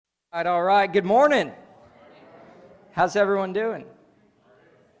All right. Good morning. How's everyone doing?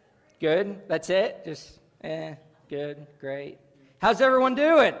 Good? That's it? Just, good, great. How's everyone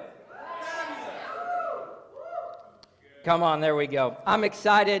doing? Come on, there we go. I'm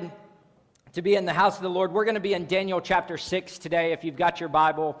excited to be in the house of the Lord. We're going to be in Daniel chapter 6 today. If you've got your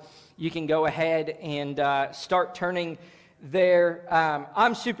Bible, you can go ahead and start turning there.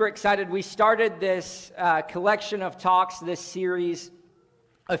 I'm super excited. We started this collection of talks, this series,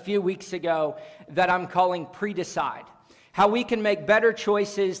 a few weeks ago that I'm calling Pre-Decide. How we can make better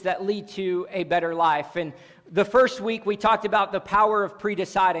choices that lead to a better life. And the first week we talked about the power of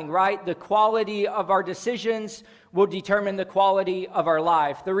pre-deciding, right? The quality of our decisions will determine the quality of our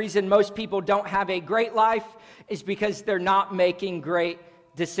life. The reason most people don't have a great life is because they're not making great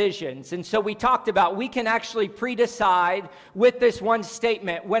decisions. And so we talked about we can actually pre-decide with this one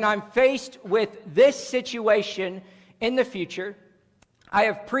statement. When I'm faced with this situation in the future, I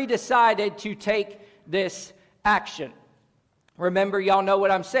have pre-decided to take this action. Remember, y'all know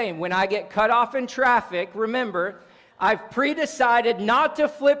what I'm saying. When I get cut off in traffic, remember, I've pre-decided not to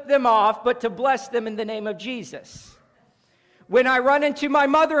flip them off, but to bless them in the name of Jesus. When I run into my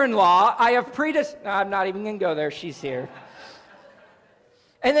mother-in-law, I have I'm not even going to go there. She's here.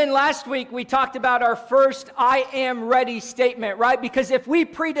 And then last week, we talked about our first I am ready statement, right? Because if we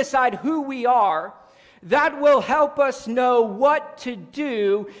pre-decide who we are, that will help us know what to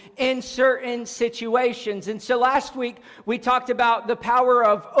do in certain situations. And so last week, we talked about the power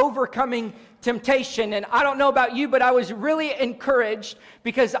of overcoming temptation. And I don't know about you, but I was really encouraged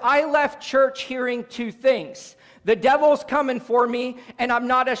because I left church hearing two things. The devil's coming for me, and I'm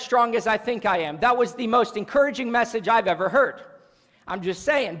not as strong as I think I am. That was the most encouraging message I've ever heard. I'm just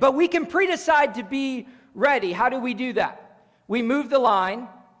saying. But we can pre-decide to be ready. How do we do that? We move the line.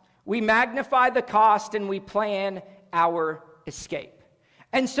 We magnify the cost, and we plan our escape.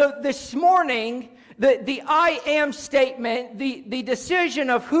 And so this morning, the I am statement, the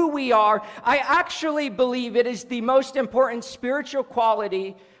decision of who we are, I actually believe it is the most important spiritual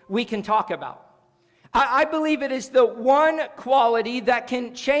quality we can talk about. I believe it is the one quality that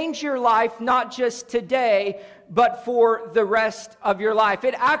can change your life, not just today, but for the rest of your life.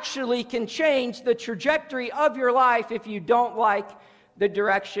 It actually can change the trajectory of your life if you don't like the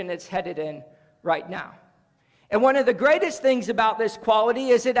direction it's headed in right now. And one of the greatest things about this quality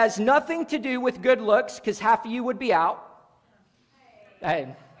is it has nothing to do with good looks, because half of you would be out.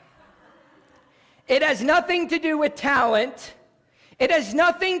 Hey. It has nothing to do with talent. It has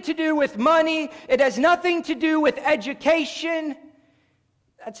nothing to do with money. It has nothing to do with education.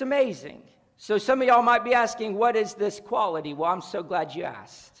 That's amazing. So some of y'all might be asking, what is this quality? Well, I'm so glad you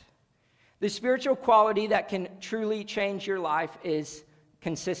asked. The spiritual quality that can truly change your life is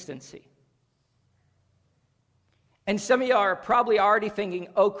consistency. And some of you are probably already thinking,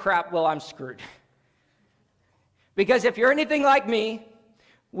 oh crap, well, I'm screwed. Because if you're anything like me,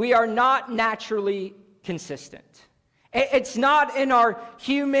 we are not naturally consistent. It's not in our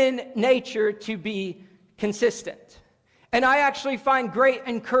human nature to be consistent. And I actually find great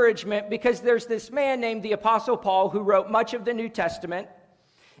encouragement because there's this man named the Apostle Paul who wrote much of the New Testament.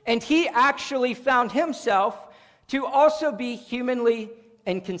 And he actually found himself to also be humanly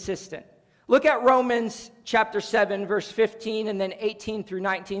inconsistent. Look at Romans chapter 7, verse 15, and then 18 through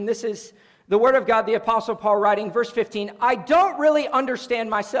 19. This is the word of God, the Apostle Paul writing, verse 15. I don't really understand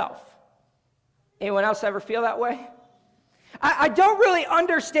myself. Anyone else ever feel that way? I don't really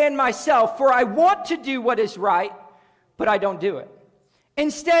understand myself, for I want to do what is right, but I don't do it.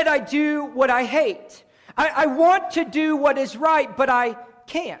 Instead, I do what I hate. I want to do what is right, but I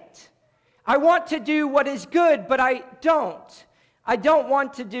can't. I want to do what is good, but I don't. I don't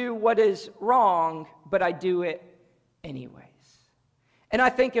want to do what is wrong, but I do it anyways. And I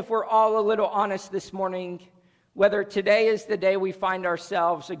think if we're all a little honest this morning, whether today is the day we find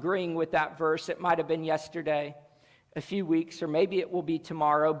ourselves agreeing with that verse, it might have been yesterday, a few weeks, or maybe it will be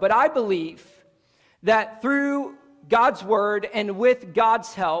tomorrow, but I believe that through God's word and with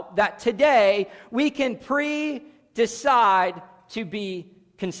God's help, that today we can pre-decide to be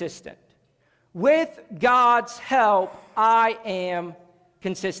consistent. With God's help, I am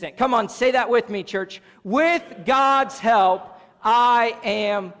consistent. Come on, say that with me, church. With God's help, I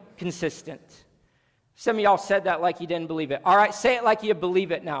am consistent. Some of y'all said that like you didn't believe it. All right, say it like you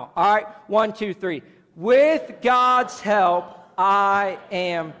believe it now. All right, 1, 2, 3. With God's help, I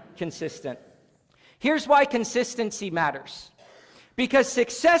am consistent. Here's why consistency matters. Because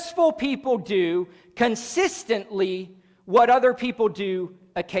successful people do consistently what other people do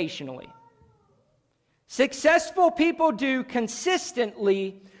occasionally. Successful people do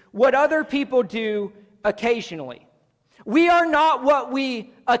consistently what other people do occasionally. We are not what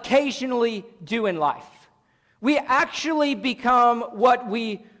we occasionally do in life. We actually become what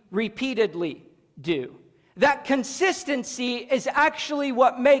we repeatedly do. That consistency is actually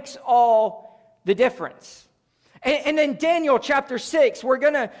what makes all the difference. And in Daniel chapter 6, we're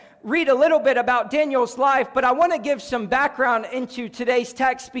going to read a little bit about Daniel's life, but I want to give some background into today's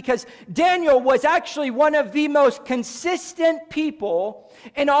text because Daniel was actually one of the most consistent people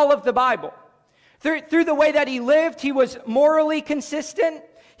in all of the Bible. Through the way that he lived, he was morally consistent.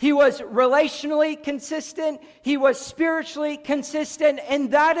 He was relationally consistent. He was spiritually consistent.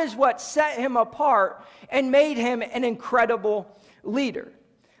 And that is what set him apart and made him an incredible leader.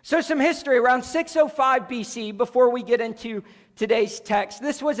 So some history around 605 BC before we get into today's text.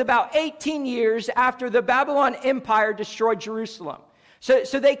 This was about 18 years after the Babylon Empire destroyed Jerusalem.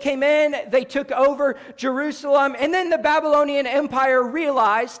 So they came in, they took over Jerusalem, and then the Babylonian Empire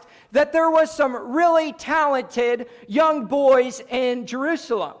realized that there was some really talented young boys in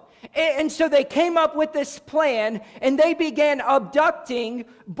Jerusalem. And so they came up with this plan, and they began abducting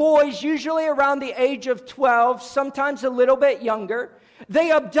boys, usually around the age of 12, sometimes a little bit younger.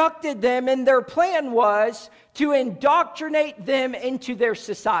 They abducted them, and their plan was to indoctrinate them into their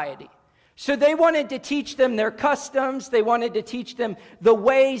society. So they wanted to teach them their customs, they wanted to teach them the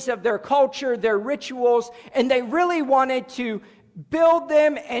ways of their culture, their rituals, and they really wanted to build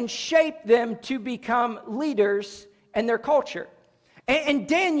them and shape them to become leaders in their culture. And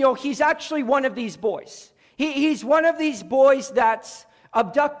Daniel, he's actually one of these boys. He's one of these boys that's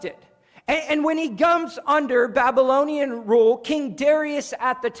abducted. And when he comes under Babylonian rule, King Darius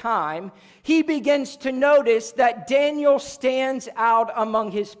at the time, he begins to notice that Daniel stands out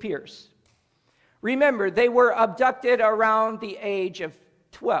among his peers. Remember, they were abducted around the age of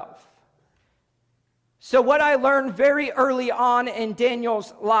 12. So what I learned very early on in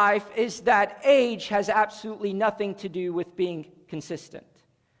Daniel's life is that age has absolutely nothing to do with being consistent.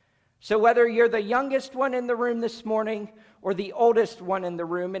 So whether you're the youngest one in the room this morning or the oldest one in the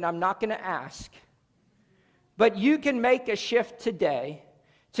room, and I'm not going to ask, but you can make a shift today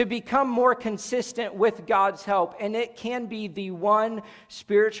to become more consistent with God's help, and it can be the one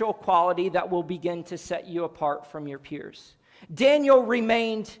spiritual quality that will begin to set you apart from your peers. Daniel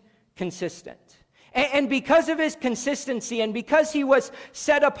remained consistent. And because of his consistency and because he was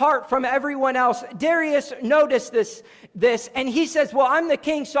set apart from everyone else, Darius noticed this, and he says, well, I'm the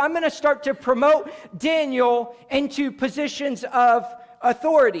king, so I'm going to start to promote Daniel into positions of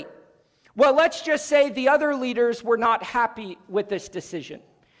authority. Well, let's just say the other leaders were not happy with this decision.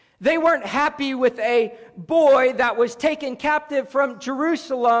 They weren't happy with a boy that was taken captive from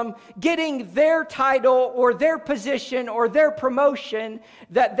Jerusalem getting their title or their position or their promotion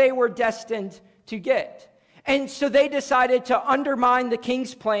that they were destined to get. And so they decided to undermine the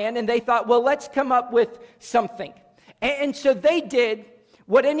king's plan, and they thought, well, let's come up with something. And so they did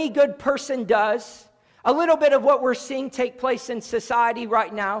what any good person does, a little bit of what we're seeing take place in society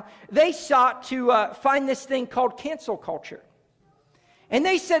right now. They sought to find this thing called cancel culture. And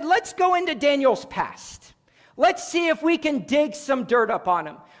they said, let's go into Daniel's past. Let's see if we can dig some dirt up on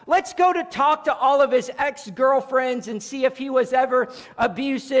him. Let's go to talk to all of his ex-girlfriends and see if he was ever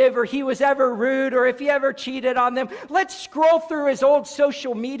abusive or he was ever rude or if he ever cheated on them. Let's scroll through his old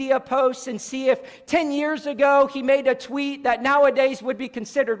social media posts and see if 10 years ago he made a tweet that nowadays would be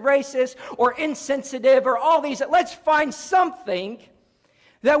considered racist or insensitive or all these. Let's find something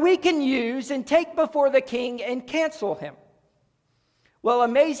that we can use and take before the king and cancel him. Well,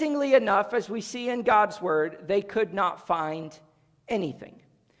 amazingly enough, as we see in God's word, they could not find anything.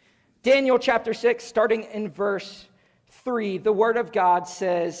 Daniel chapter 6, starting in verse 3, the word of God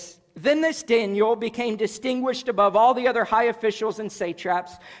says, "Then this Daniel became distinguished above all the other high officials and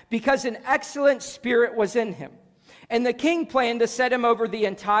satraps because an excellent spirit was in him. And the king planned to set him over the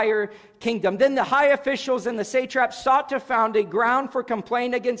entire kingdom. Then the high officials and the satraps sought to found a ground for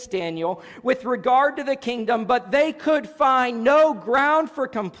complaint against Daniel with regard to the kingdom, but they could find no ground for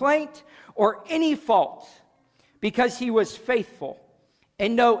complaint or any fault, because he was faithful,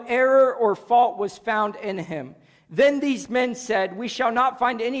 and no error or fault was found in him. Then these men said, 'We shall not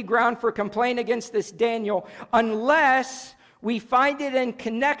find any ground for complaint against this Daniel unless we find it in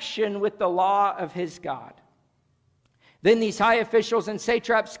connection with the law of his God.' Then these high officials and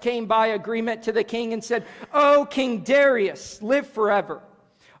satraps came by agreement to the king and said, 'O King Darius, live forever.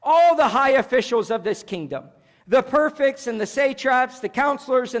 All the high officials of this kingdom, the prefects and the satraps, the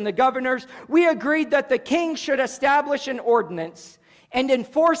counselors and the governors, we agreed that the king should establish an ordinance and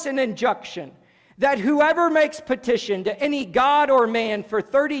enforce an injunction that whoever makes petition to any god or man for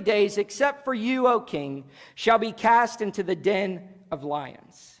 30 days, except for you, O king, shall be cast into the den of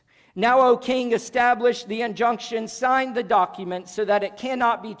lions.' Now, O king, establish the injunction, sign the document so that it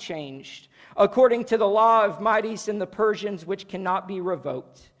cannot be changed, according to the law of Medes and the Persians, which cannot be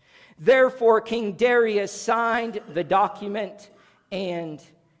revoked. Therefore, King Darius signed the document and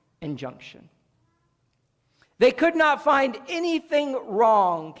injunction. They could not find anything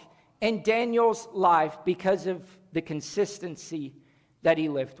wrong in Daniel's life because of the consistency that he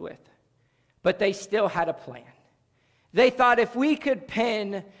lived with. But they still had a plan. They thought, if we could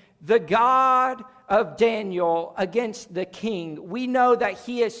pin the God of Daniel against the king, we know that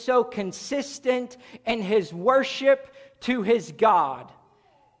he is so consistent in his worship to his God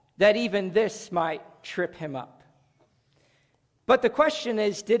that even this might trip him up. But the question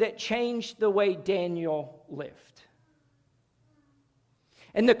is, did it change the way Daniel lived?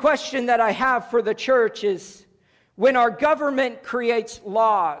 And the question that I have for the church is, when our government creates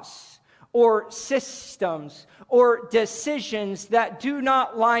laws or systems or decisions that do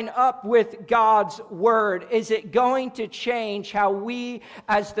not line up with God's word, is it going to change how we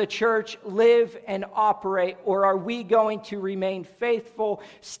as the church live and operate? Or are we going to remain faithful,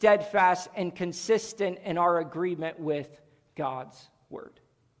 steadfast, and consistent in our agreement with God's word?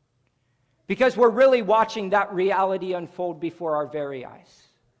 Because we're really watching that reality unfold before our very eyes.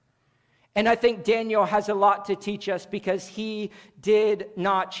 And I think Daniel has a lot to teach us because he did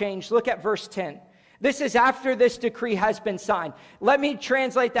not change. Look at verse 10. This is after this decree has been signed. Let me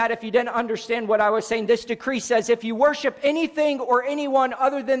translate that if you didn't understand what I was saying. This decree says, if you worship anything or anyone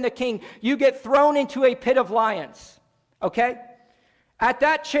other than the king, you get thrown into a pit of lions. Okay? At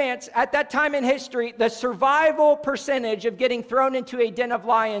that time in history, the survival percentage of getting thrown into a den of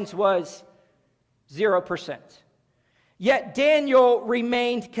lions was 0%. Yet Daniel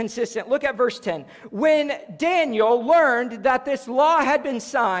remained consistent. Look at verse 10. When Daniel learned that this law had been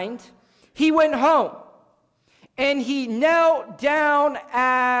signed, he went home and he knelt down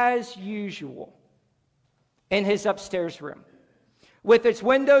as usual in his upstairs room, with its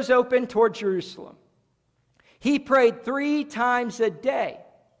windows open toward Jerusalem. He prayed 3 times a day,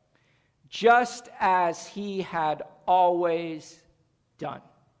 just as he had always done,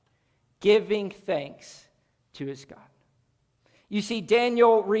 giving thanks to his God. You see,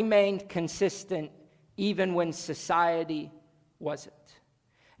 Daniel remained consistent even when society wasn't.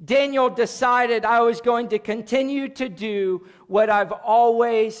 Daniel decided, I was going to continue to do what I've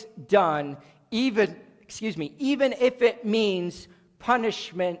always done, even if it means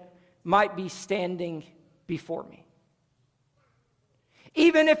punishment might be standing before me.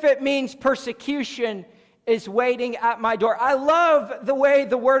 Even if it means persecution is waiting at my door. I love the way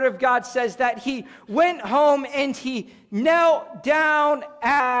the Word of God says that he went home and he knelt down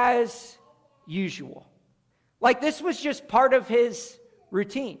as usual. Like this was just part of his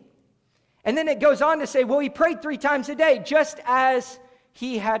routine. And then it goes on to say, well, he prayed 3 times a day, just as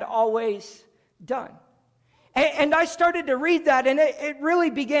he had always done. And I started to read that, and it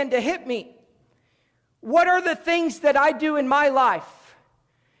really began to hit me. What are the things that I do in my life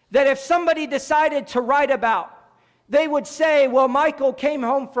that if somebody decided to write about, they would say, well, Michael came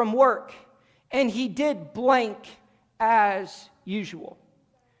home from work and he did blank as usual.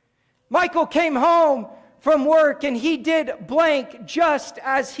 Michael came home from work and he did blank just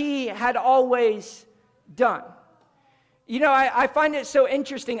as he had always done. You know, I find it so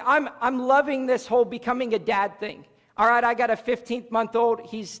interesting. I'm loving this whole becoming a dad thing. All right, I got a 15-month-old.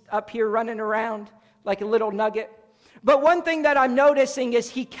 He's up here running around like a little nugget. But one thing that I'm noticing is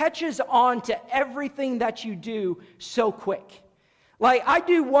he catches on to everything that you do so quick. Like I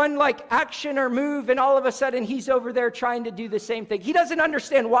do one action or move and all of a sudden he's over there trying to do the same thing. He doesn't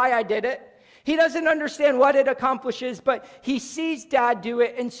understand why I did it. He doesn't understand what it accomplishes, but he sees Dad do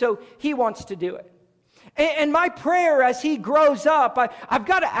it and so he wants to do it. And my prayer as he grows up, I've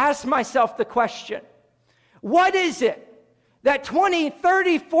got to ask myself the question, what is it that 20,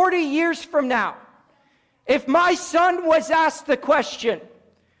 30, 40 years from now, if my son was asked the question,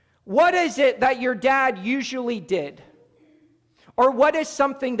 what is it that your dad usually did? Or what is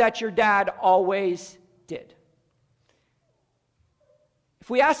something that your dad always did? If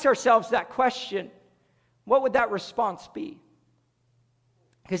we asked ourselves that question, what would that response be?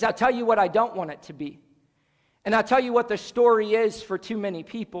 Because I'll tell you what I don't want it to be. And I'll tell you what the story is for too many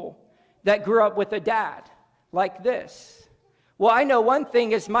people that grew up with a dad like this. Well, I know one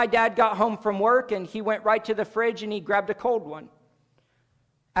thing is my dad got home from work and he went right to the fridge and he grabbed a cold one,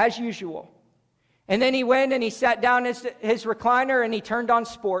 as usual. And then he went and he sat down in his recliner and he turned on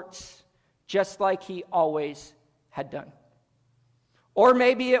sports, just like he always had done. Or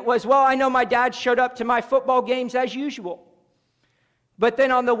maybe it was, well, I know my dad showed up to my football games as usual. But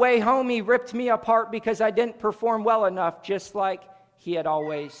then on the way home, he ripped me apart because I didn't perform well enough, just like he had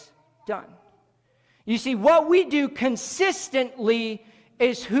always done. You see, what we do consistently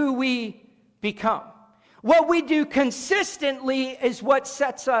is who we become. What we do consistently is what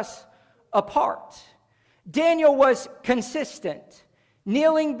sets us apart. Daniel was consistent,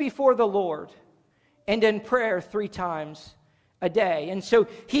 kneeling before the Lord and in prayer 3 times a day. And so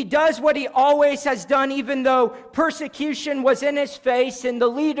he does what he always has done, even though persecution was in his face, and the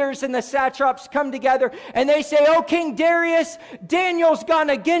leaders and the satraps come together and they say, "Oh, King Darius, Daniel's gone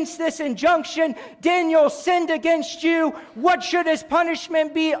against this injunction. Daniel sinned against you. What should his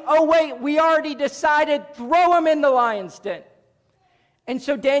punishment be?" "Oh, wait, we already decided. Throw him in the lion's den." And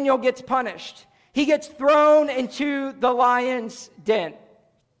so Daniel gets punished. He gets thrown into the lion's den.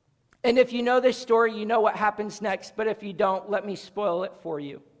 And if you know this story, you know what happens next. But if you don't, let me spoil it for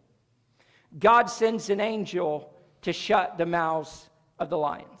you. God sends an angel to shut the mouths of the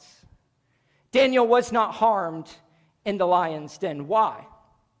lions. Daniel was not harmed in the lion's den. Why?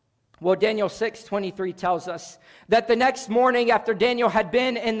 Well, Daniel 6:23 tells us that the next morning, after Daniel had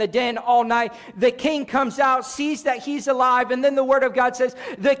been in the den all night, the king comes out, sees that he's alive, and then the word of God says,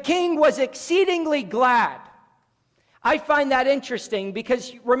 the king was exceedingly glad. I find that interesting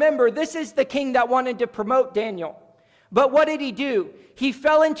because, remember, this is the king that wanted to promote Daniel. But what did he do? He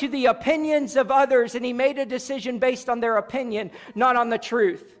fell into the opinions of others, and he made a decision based on their opinion, not on the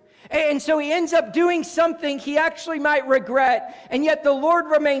truth. And so he ends up doing something he actually might regret, and yet the Lord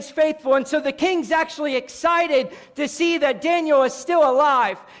remains faithful. And so the king's actually excited to see that Daniel is still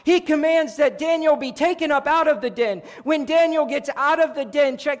alive. He commands that Daniel be taken up out of the den. When Daniel gets out of the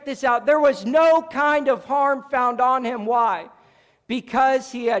den, check this out, there was no kind of harm found on him. Why? Because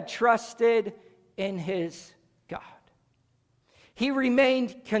he had trusted in his God. He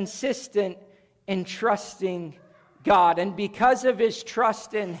remained consistent in trusting God, and because of his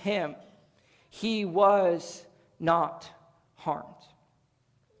trust in him, he was not harmed.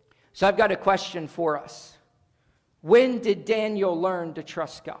 So I've got a question for us. When did Daniel learn to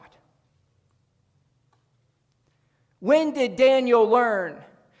trust God? When did Daniel learn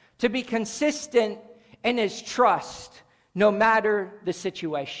to be consistent in his trust, no matter the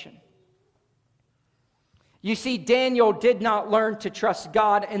situation? You see, Daniel did not learn to trust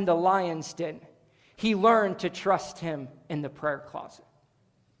God in the lion's den. He learned to trust him in the prayer closet.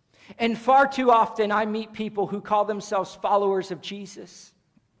 And far too often I meet people who call themselves followers of Jesus,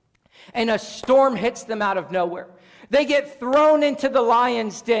 and a storm hits them out of nowhere. They get thrown into the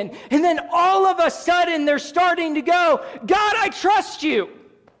lion's den, and then all of a sudden they're starting to go, "God, I trust you."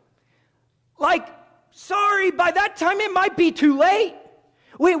 Like, sorry, by that time it might be too late.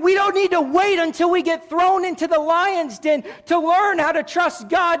 We don't need to wait until we get thrown into the lion's den to learn how to trust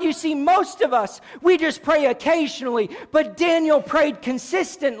God. You see, most of us, we just pray occasionally, but Daniel prayed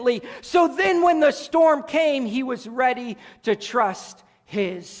consistently. So then when the storm came, he was ready to trust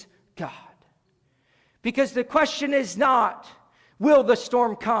his God. Because the question is not, will the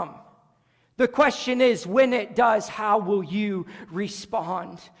storm come? The question is, when it does, how will you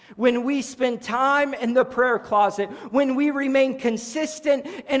respond? When we spend time in the prayer closet, when we remain consistent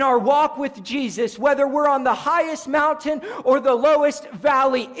in our walk with Jesus, whether we're on the highest mountain or the lowest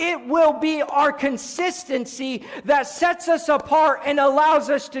valley, it will be our consistency that sets us apart and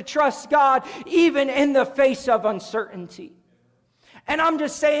allows us to trust God even in the face of uncertainty. And I'm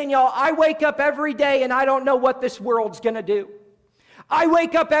just saying, y'all, I wake up every day and I don't know what this world's going to do. I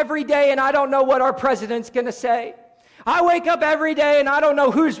wake up every day and I don't know what our president's going to say. I wake up every day and I don't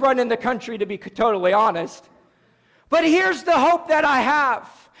know who's running the country, to be totally honest. But here's the hope that I have.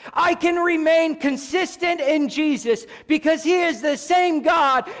 I can remain consistent in Jesus because he is the same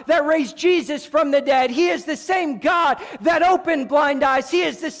God that raised Jesus from the dead. He is the same God that opened blind eyes. He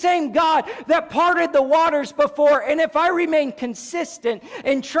is the same God that parted the waters before. And if I remain consistent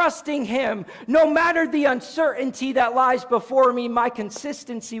in trusting him, no matter the uncertainty that lies before me, my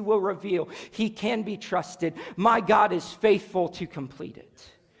consistency will reveal he can be trusted. My God is faithful to complete it.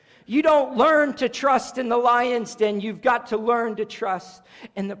 You don't learn to trust in the lion's den. You've got to learn to trust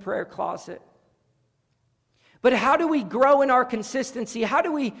in the prayer closet. But how do we grow in our consistency? How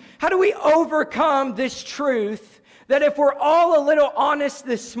do we overcome this truth that if we're all a little honest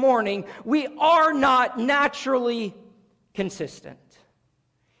this morning, we are not naturally consistent?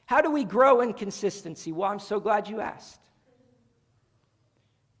 How do we grow in consistency? Well, I'm so glad you asked.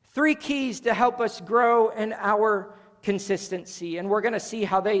 3 keys to help us grow in our consistency, and we're going to see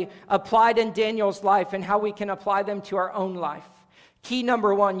how they applied in Daniel's life and how we can apply them to our own life. Key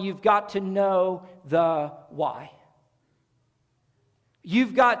number 1, you've got to know the why.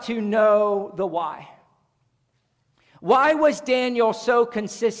 You've got to know the why. Why was Daniel so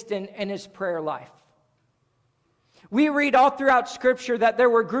consistent in his prayer life? We read all throughout Scripture that there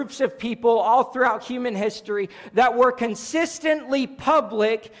were groups of people all throughout human history that were consistently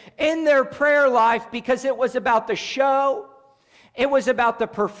public in their prayer life because it was about the show, it was about the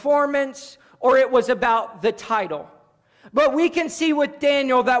performance, or it was about the title. But we can see with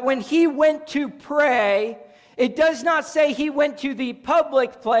Daniel that when he went to pray, it does not say he went to the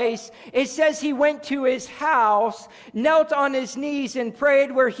public place. It says he went to his house, knelt on his knees, and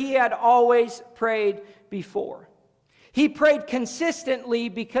prayed where he had always prayed before. He prayed consistently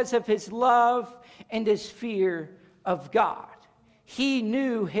because of his love and his fear of God. He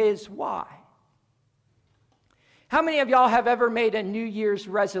knew his why. How many of y'all have ever made a New Year's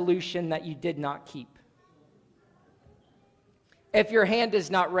resolution that you did not keep? If your hand is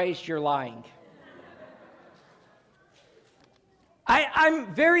not raised, you're lying.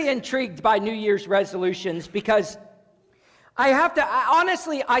 I'm very intrigued by New Year's resolutions because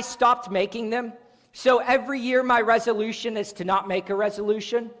honestly, I stopped making them. So every year my resolution is to not make a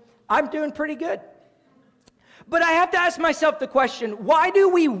resolution. I'm doing pretty good. But I have to ask myself the question, why do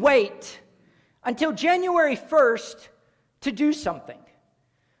we wait until January 1st to do something?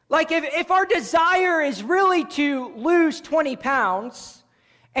 Like if our desire is really to lose 20 pounds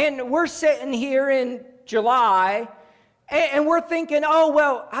and we're sitting here in July and we're thinking, oh,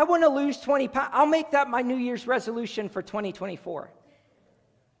 well, I want to lose 20 pounds. I'll make that my New Year's resolution for 2024.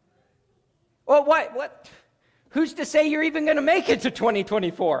 Well, what? Who's to say you're even going to make it to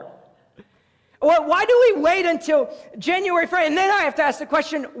 2024? Well, why do we wait until January 1st? And then I have to ask the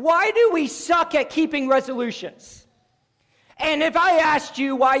question, why do we suck at keeping resolutions? And if I asked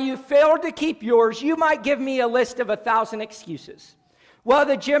you why you failed to keep yours, you might give me a list of 1,000 excuses. Well,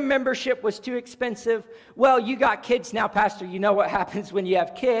 the gym membership was too expensive. Well, you got kids now, Pastor. You know what happens when you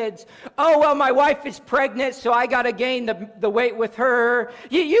have kids. Oh, well, my wife is pregnant, so I got to gain the weight with her.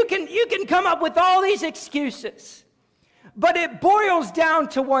 You can come up with all these excuses. But it boils down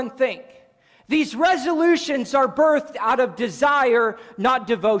to one thing. These resolutions are birthed out of desire, not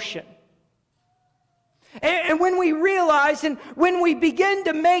devotion. And when we realize and when we begin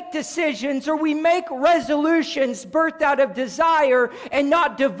to make decisions or we make resolutions birthed out of desire and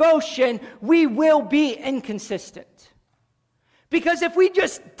not devotion, we will be inconsistent. Because if we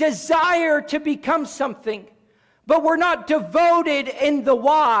just desire to become something, but we're not devoted in the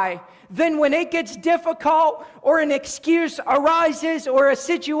why, then when it gets difficult or an excuse arises or a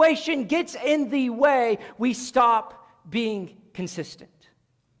situation gets in the way, we stop being consistent.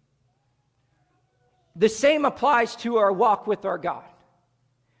 The same applies to our walk with our God.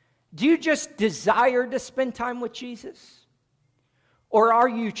 Do you just desire to spend time with Jesus? Or are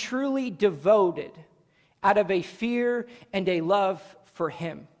you truly devoted out of a fear and a love for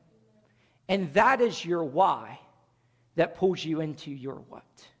Him? And that is your why that pulls you into your what.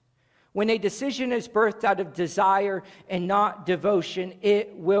 When a decision is birthed out of desire and not devotion,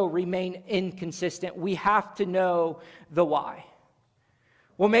 it will remain inconsistent. We have to know the why.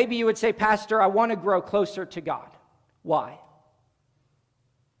 Well, maybe you would say, Pastor, I want to grow closer to God. Why?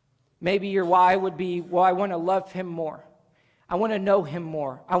 Maybe your why would be, well, I want to love Him more. I want to know Him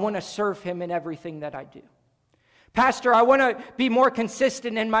more. I want to serve Him in everything that I do. Pastor, I want to be more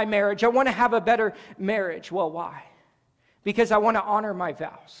consistent in my marriage. I want to have a better marriage. Well, why? Because I want to honor my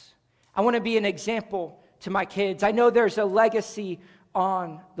vows. I want to be an example to my kids. I know there's a legacy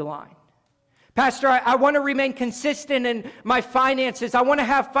on the line. Pastor, I want to remain consistent in my finances. I want to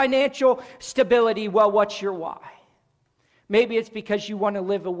have financial stability. Well, what's your why? Maybe it's because you want to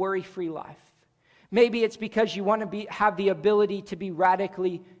live a worry-free life. Maybe it's because you want to have the ability to be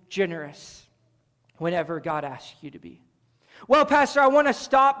radically generous whenever God asks you to be. Well, Pastor, I want to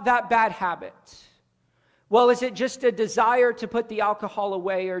stop that bad habit. Well, is it just a desire to put the alcohol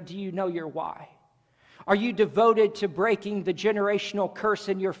away, or do you know your why? Are you devoted to breaking the generational curse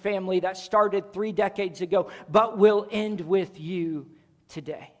in your family that started 3 decades ago, but will end with you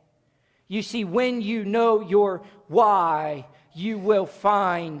today? You see, when you know your why, you will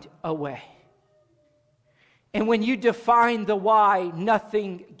find a way. And when you define the why,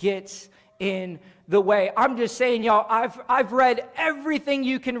 nothing gets in the way. I'm just saying, y'all, I've read everything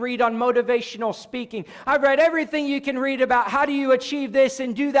you can read on motivational speaking. I've read everything you can read about how do you achieve this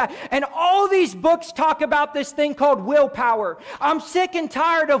and do that. And all these books talk about this thing called willpower. I'm sick and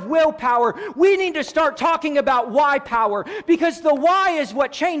tired of willpower. We need to start talking about why power, because the why is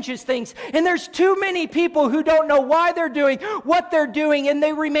what changes things. And there's too many people who don't know why they're doing what they're doing, and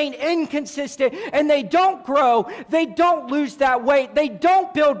they remain inconsistent, and they don't grow. They don't lose that weight. They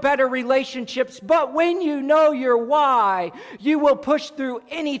don't build better relationships. But when you know your why, you will push through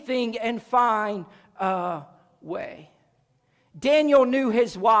anything and find a way. Daniel knew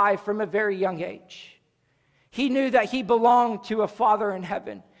his why from a very young age. He knew that he belonged to a Father in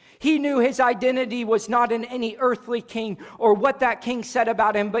heaven. He knew his identity was not in any earthly king or what that king said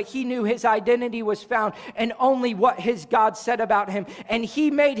about him, but he knew his identity was found in only what his God said about him. And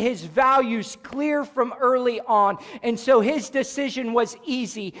he made his values clear from early on. And so his decision was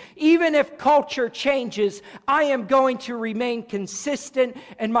easy. Even if culture changes, I am going to remain consistent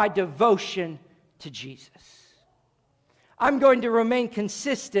in my devotion to Jesus. I'm going to remain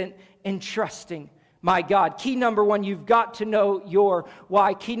consistent in trusting my God. Key number one, you've got to know your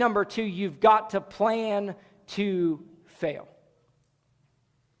why. Key number two, you've got to plan to fail.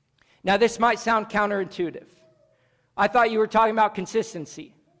 Now, this might sound counterintuitive. I thought you were talking about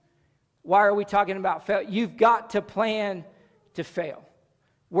consistency. Why are we talking about fail? You've got to plan to fail.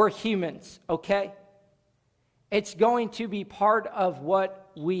 We're humans, okay? It's going to be part of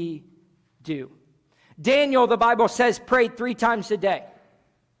what we do. Daniel, the Bible says, prayed 3 times a day.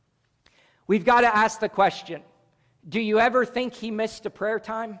 We've got to ask the question, do you ever think he missed a prayer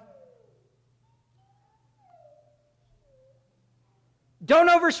time? Don't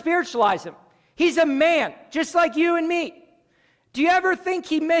over-spiritualize him. He's a man, just like you and me. Do you ever think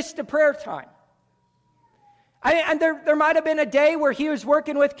he missed a prayer time? And there might have been a day where he was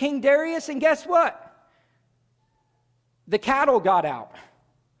working with King Darius, and guess what? The cattle got out.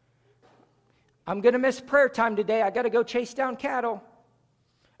 I'm going to miss prayer time today. I got to go chase down cattle.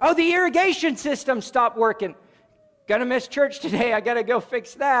 Oh, the irrigation system stopped working. Gonna miss church today. I gotta go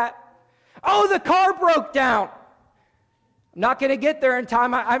fix that. Oh, the car broke down. I'm not gonna get there in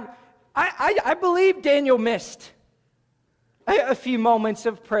time. I believe Daniel missed a few moments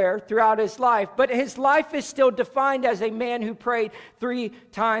of prayer throughout his life, but his life is still defined as a man who prayed 3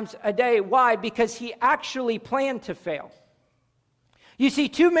 times a day. Why? Because he actually planned to fail. You see,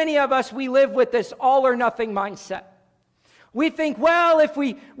 too many of us, we live with this all or nothing mindset. We think, well, if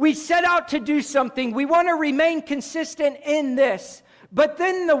we set out to do something, we want to remain consistent in this. But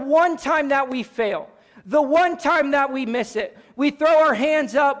then the one time that we fail, the one time that we miss it, we throw our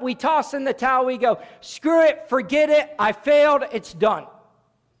hands up, we toss in the towel, we go, screw it, forget it, I failed, it's done.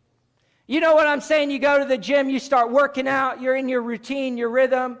 You know what I'm saying? You go to the gym, you start working out, you're in your routine, your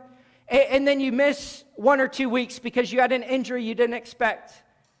rhythm, and then you miss 1 or 2 weeks because you had an injury you didn't expect.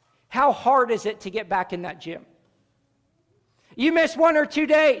 How hard is it to get back in that gym? You miss 1 or 2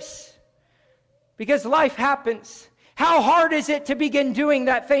 days because life happens. How hard is it to begin doing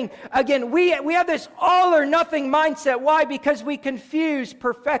that thing again? We have this all or nothing mindset. Why? Because we confuse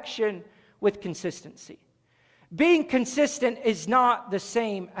perfection with consistency. Being consistent is not the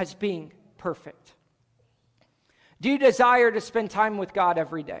same as being perfect. Do you desire to spend time with God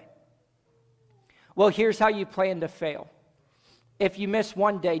every day? Well, here's how you plan to fail. If you miss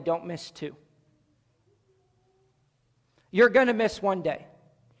 1 day, don't miss 2. You're going to miss 1 day.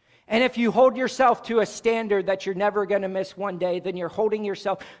 And if you hold yourself to a standard that you're never going to miss 1 day, then you're holding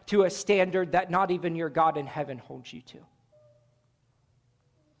yourself to a standard that not even your God in heaven holds you to.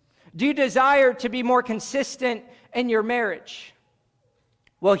 Do you desire to be more consistent in your marriage?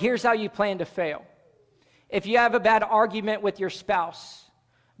 Well, here's how you plan to fail. If you have a bad argument with your spouse,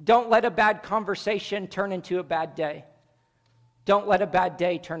 don't let a bad conversation turn into a bad day. Don't let a bad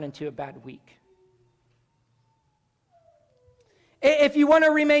day turn into a bad week. If you want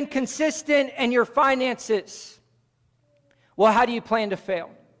to remain consistent in your finances, well, how do you plan to fail?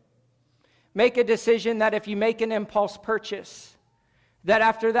 Make a decision that if you make an impulse purchase, that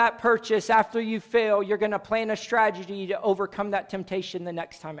after that purchase, after you fail, you're going to plan a strategy to overcome that temptation the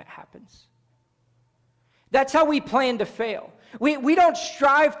next time it happens. That's how we plan to fail. We don't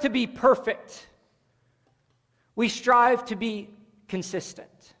strive to be perfect. We strive to be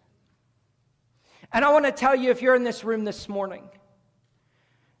consistent. And I want to tell you, if you're in this room this morning,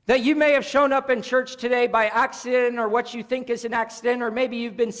 that you may have shown up in church today by accident or what you think is an accident, or maybe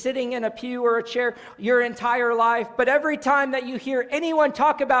you've been sitting in a pew or a chair your entire life, but every time that you hear anyone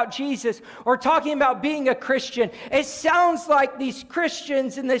talk about Jesus or talking about being a Christian, it sounds like these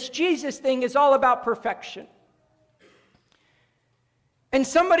Christians and this Jesus thing is all about perfection. And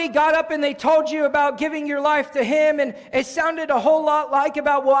somebody got up and they told you about giving your life to Him, and it sounded a whole lot like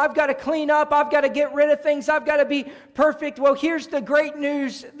about, well, I've got to clean up, I've got to get rid of things, I've got to be perfect. Well, here's the great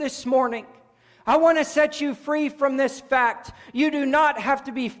news this morning. I want to set you free from this fact. You do not have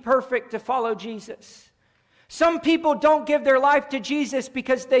to be perfect to follow Jesus. Some people don't give their life to Jesus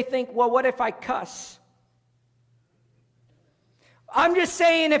because they think, well, what if I cuss? I'm just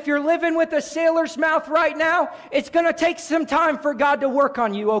saying, if you're living with a sailor's mouth right now, it's going to take some time for God to work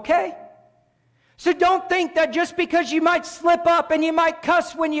on you, okay? So don't think that just because you might slip up and you might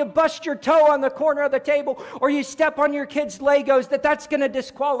cuss when you bust your toe on the corner of the table or you step on your kids' Legos, that that's going to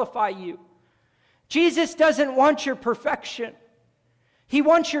disqualify you. Jesus doesn't want your perfection. He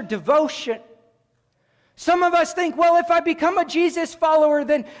wants your devotion. Some of us think, well, if I become a Jesus follower,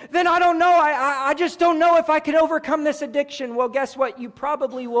 then I don't know. I just don't know if I can overcome this addiction. Well, guess what? You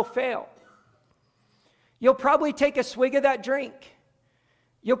probably will fail. You'll probably take a swig of that drink.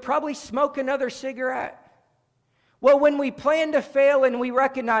 You'll probably smoke another cigarette. Well, when we plan to fail and we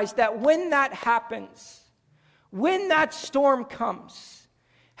recognize that when that happens, when that storm comes,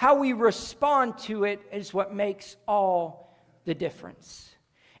 how we respond to it is what makes all the difference.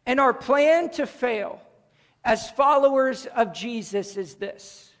 And our plan to fail as followers of Jesus is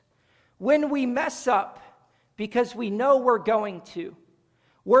this: when we mess up, because we know we're going to,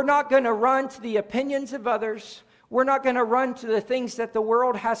 we're not going to run to the opinions of others. We're not going to run to the things that the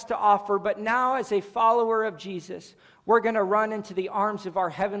world has to offer. But now, as a follower of Jesus, we're going to run into the arms of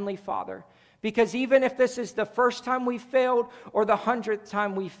our Heavenly Father. Because even if this is the first time we failed or the 100th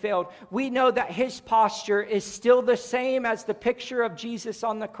time we failed, we know that His posture is still the same as the picture of Jesus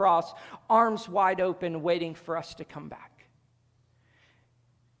on the cross, arms wide open, waiting for us to come back.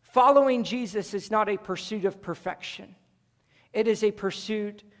 Following Jesus is not a pursuit of perfection. It is a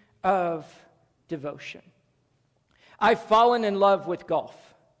pursuit of devotion. I've fallen in love with golf.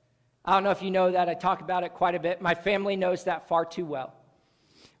 I don't know if you know that. I talk about it quite a bit. My family knows that far too well.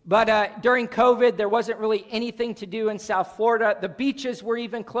 But during COVID, there wasn't really anything to do in South Florida. The beaches were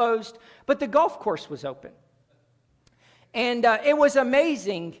even closed, but the golf course was open. And it was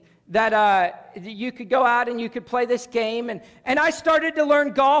amazing that you could go out and you could play this game. And I started to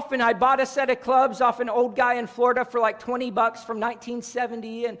learn golf, and I bought a set of clubs off an old guy in Florida for like $20 from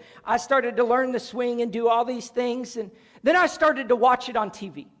 1970. And I started to learn the swing and do all these things. And then I started to watch it on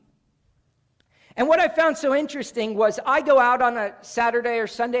TV. And what I found so interesting was I go out on a Saturday or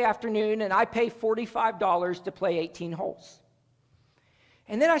Sunday afternoon and I pay $45 to play 18 holes.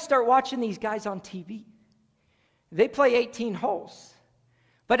 And then I start watching these guys on TV. They play 18 holes.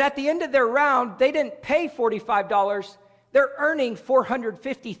 But at the end of their round, they didn't pay $45. They're earning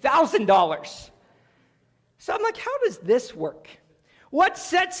 $450,000. So I'm like, how does this work? What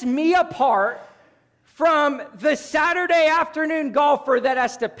sets me apart from the Saturday afternoon golfer that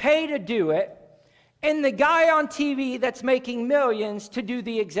has to pay to do it and the guy on TV that's making millions to do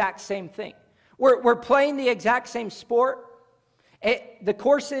the exact same thing? We're playing the exact same sport. The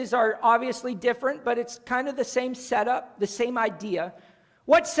courses are obviously different, but it's kind of the same setup, the same idea.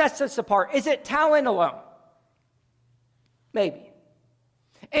 What sets us apart? Is it talent alone? Maybe.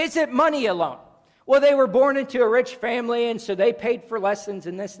 Is it money alone? Well, they were born into a rich family, and so they paid for lessons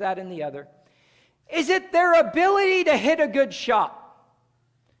and this, that, and the other. Is it their ability to hit a good shot?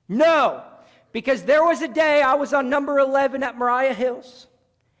 No. Because there was a day I was on number 11 at Mariah Hills,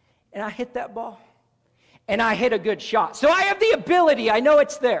 and I hit that ball, and I hit a good shot. So I have the ability. I know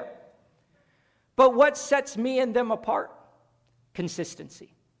it's there. But what sets me and them apart?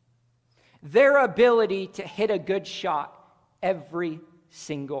 Consistency. Their ability to hit a good shot every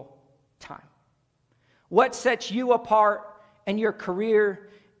single time. What sets you apart and your career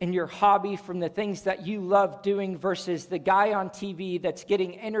and your hobby from the things that you love doing versus the guy on TV that's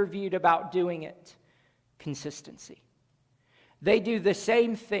getting interviewed about doing it? Consistency. They do the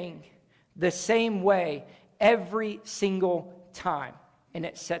same thing, the same way, every single time, and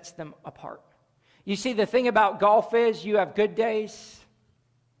it sets them apart. You see, the thing about golf is you have good days,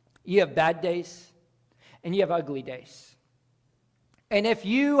 you have bad days, and you have ugly days. And if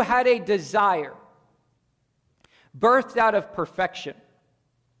you had a desire birthed out of perfection,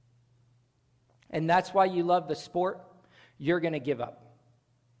 and that's why you love the sport, you're going to give up.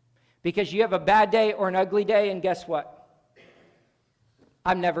 Because you have a bad day or an ugly day, and guess what?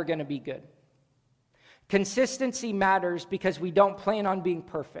 I'm never going to be good. Consistency matters because we don't plan on being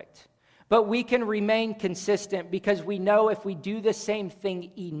perfect. But we can remain consistent because we know if we do the same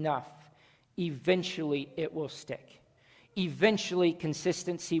thing enough, eventually it will stick. Eventually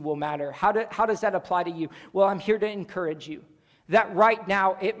consistency will matter. How does that apply to you? Well, I'm here to encourage you that right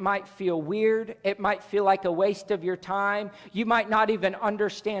now it might feel weird. It might feel like a waste of your time. You might not even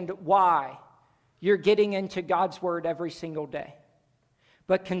understand why you're getting into God's word every single day.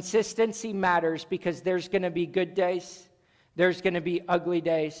 But consistency matters because there's going to be good days, there's going to be ugly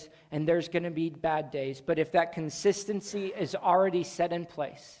days, and there's going to be bad days. But if that consistency is already set in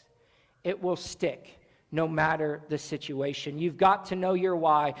place, it will stick no matter the situation. You've got to know your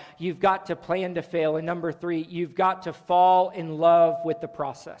why. You've got to plan to fail. And number 3, you've got to fall in love with the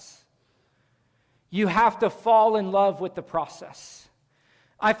process. You have to fall in love with the process.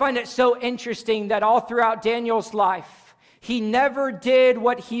 I find it so interesting that all throughout Daniel's life, he never did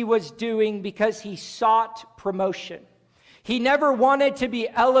what he was doing because he sought promotion. He never wanted to be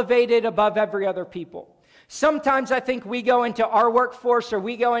elevated above every other people. Sometimes I think we go into our workforce or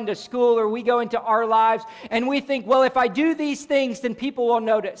we go into school or we go into our lives and we think, well, if I do these things, then people will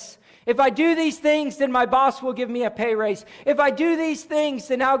notice. If I do these things, then my boss will give me a pay raise. If I do these things,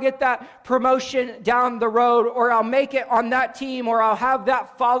 then I'll get that promotion down the road, or I'll make it on that team, or I'll have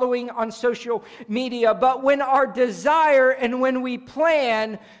that following on social media. But when our desire and when we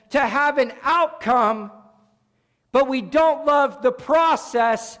plan to have an outcome, but we don't love the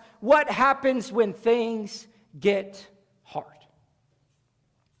process, what happens when things get hard?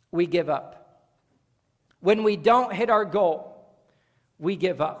 We give up. When we don't hit our goal, we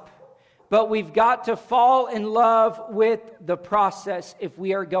give up. But we've got to fall in love with the process if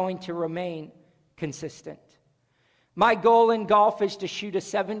we are going to remain consistent. My goal in golf is to shoot a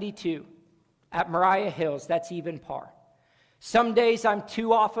 72 at Mariah Hills. That's even par. Some days I'm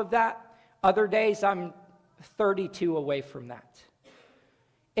 2 off of that. Other days I'm 32 away from that.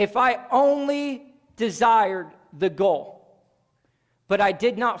 If I only desired the goal, but I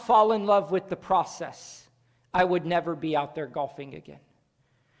did not fall in love with the process, I would never be out there golfing again.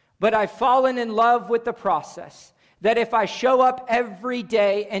 But I've fallen in love with the process, that if I show up every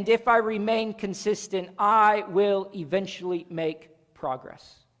day and if I remain consistent, I will eventually make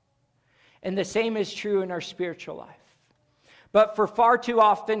progress. And the same is true in our spiritual life. But for far too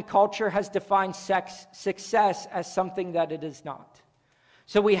often, culture has defined success as something that it is not.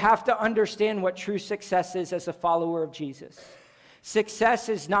 So we have to understand what true success is as a follower of Jesus. Success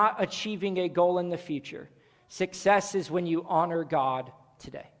is not achieving a goal in the future. Success is when you honor God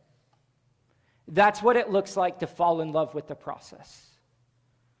today. That's what it looks like to fall in love with the process.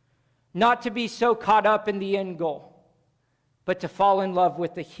 Not to be so caught up in the end goal, but to fall in love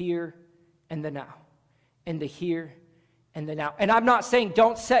with the here and the now, and the here and the now. And I'm not saying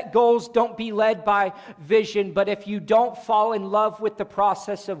don't set goals, don't be led by vision, but if you don't fall in love with the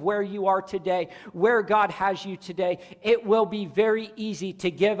process of where you are today, where God has you today, it will be very easy to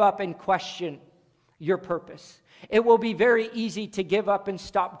give up and question your purpose. It will be very easy to give up and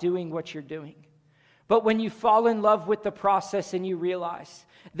stop doing what you're doing. But when you fall in love with the process and you realize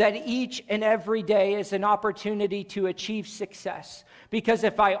that each and every day is an opportunity to achieve success, because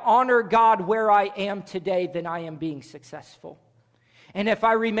if I honor God where I am today, then I am being successful. And if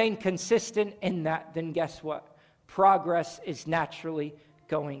I remain consistent in that, then guess what? Progress is naturally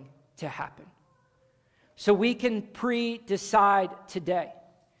going to happen. So we can pre-decide today,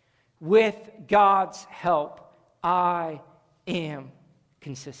 with God's help, I am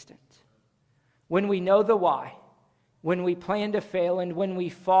consistent. When we know the why, when we plan to fail, and when we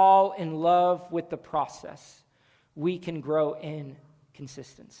fall in love with the process, we can grow in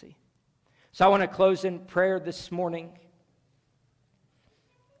consistency. So I want to close in prayer this morning.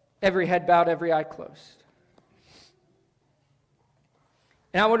 Every head bowed, every eye closed.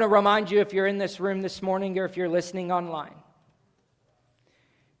 And I want to remind you, if you're in this room this morning or if you're listening online,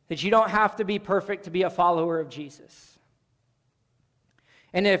 that you don't have to be perfect to be a follower of Jesus.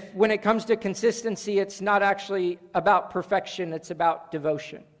 And if, when it comes to consistency, it's not actually about perfection, it's about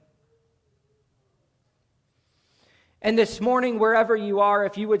devotion. And this morning, wherever you are,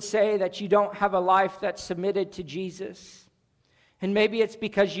 if you would say that you don't have a life that's submitted to Jesus, and maybe it's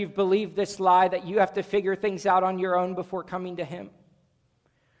because you've believed this lie that you have to figure things out on your own before coming to Him,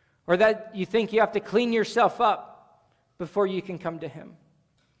 or that you think you have to clean yourself up before you can come to Him.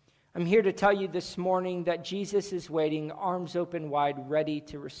 I'm here to tell you this morning that Jesus is waiting, arms open wide, ready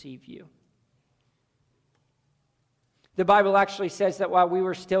to receive you. The Bible actually says that while we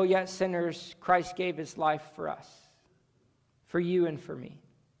were still yet sinners, Christ gave His life for us, for you and for me.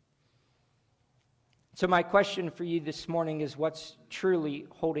 So my question for you this morning is, what's truly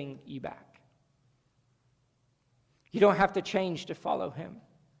holding you back? You don't have to change to follow Him.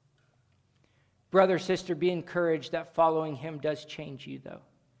 Brother, sister, be encouraged that following Him does change you, though.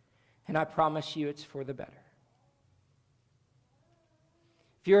 And I promise you it's for the better.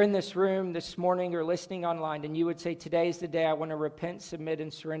 If you're in this room this morning or listening online and you would say, today is the day I want to repent, submit,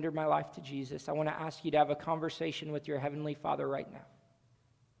 and surrender my life to Jesus, I want to ask you to have a conversation with your Heavenly Father right now.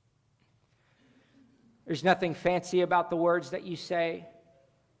 There's nothing fancy about the words that you say,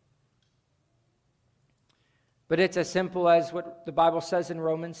 but it's as simple as what the Bible says in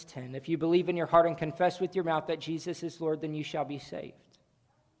Romans 10. If you believe in your heart and confess with your mouth that Jesus is Lord, then you shall be saved.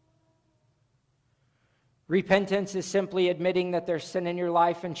 Repentance is simply admitting that there's sin in your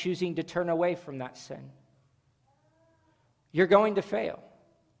life and choosing to turn away from that sin. You're going to fail.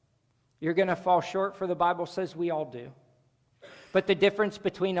 You're going to fall short, for the Bible says we all do. But the difference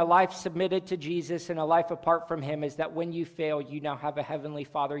between a life submitted to Jesus and a life apart from Him is that when you fail, you now have a Heavenly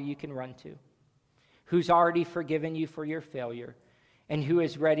Father you can run to, who's already forgiven you for your failure, and who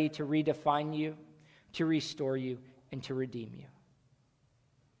is ready to redefine you, to restore you, and to redeem you.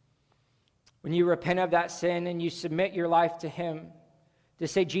 When you repent of that sin and you submit your life to him, to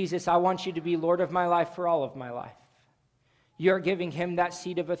say, Jesus, I want you to be Lord of my life for all of my life, you're giving him that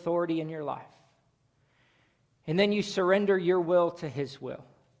seat of authority in your life. And then you surrender your will to his will,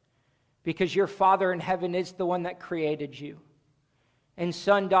 because your Father in heaven is the one that created you. And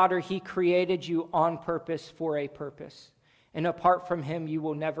son, daughter, he created you on purpose for a purpose. And apart from him, you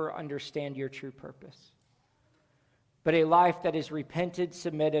will never understand your true purpose. But a life that is repented,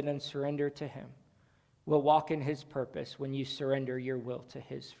 submitted, and surrendered to him will walk in his purpose when you surrender your will to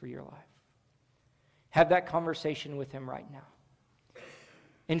his for your life. Have that conversation with him right now.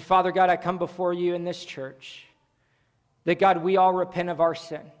 And Father God, I come before you in this church that, God, we all repent of our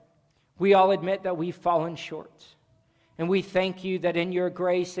sin. We all admit that we've fallen short. And we thank you that in your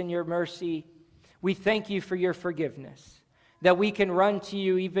grace and your mercy, we thank you for your forgiveness, that we can run to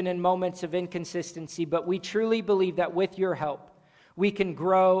you even in moments of inconsistency, but we truly believe that with your help, we can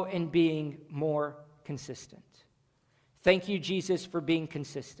grow in being more consistent. Thank you, Jesus, for being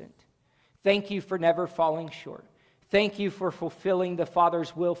consistent. Thank you for never falling short. Thank you for fulfilling the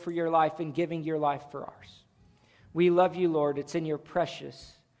Father's will for your life and giving your life for ours. We love you, Lord. It's in your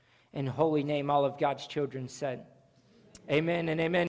precious and holy name all of God's children said. Amen and amen.